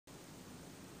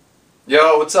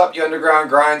Yo, what's up, you underground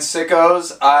grind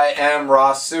sickos? I am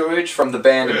Sewage from the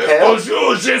band Impaled.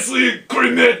 Bonjour, je suis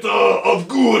Cremator of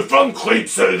Ghoul from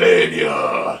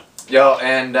Pennsylvania. Yo,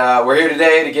 and we're here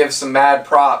today to give some mad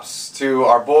props to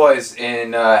our boys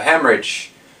in Haemorrhage.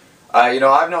 You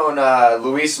know, I've known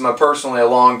Luisma personally a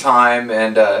long time,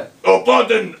 and Oh,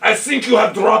 pardon, I think you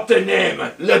have dropped a name.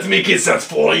 Let me get that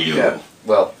for you. yeah,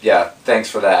 well, yeah, thanks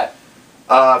for that.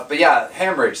 But yeah,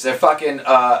 Haemorrhage, they're fucking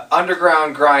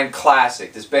underground grind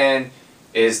classic. This band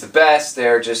is the best.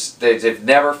 They've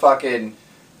never fucking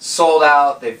sold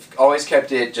out. They've always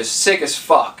kept it just sick as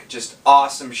fuck. Just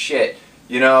awesome shit.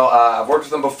 You know, I've worked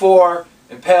with them before.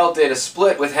 Impaled did a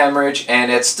split with Haemorrhage, and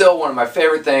it's still one of my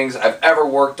favorite things I've ever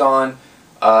worked on.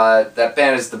 That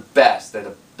band is the best. They're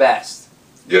the best.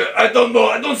 Yeah, I don't know.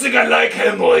 I don't think I like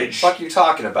Haemorrhage. What the fuck are you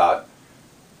talking about?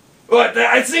 But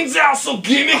I think they are so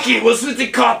gimmicky. What's with the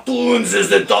cartoons as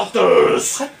the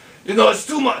Doktors? What? You know, it's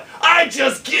too much. I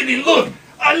just kidding. Look,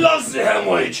 I love the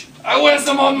Haemorrhage. I wear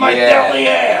them on my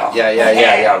derriere.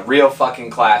 Yeah. Real fucking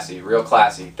classy. Real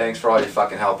classy. Thanks for all your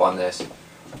fucking help on this.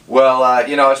 Well,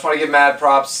 you know, I just want to give mad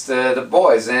props to the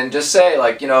boys and just say,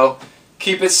 like, you know,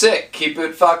 keep it sick. Keep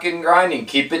it fucking grinding.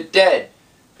 Keep it dead.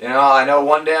 You know, I know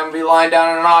one day I'm going to be lying down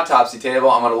on an autopsy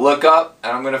table. I'm going to look up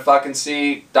and I'm going to fucking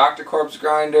see Dr. Corpse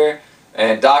Grinder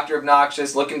and Dr.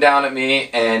 Obnoxious looking down at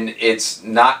me, and it's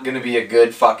not going to be a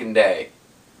good fucking day.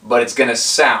 But it's going to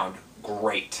sound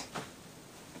great.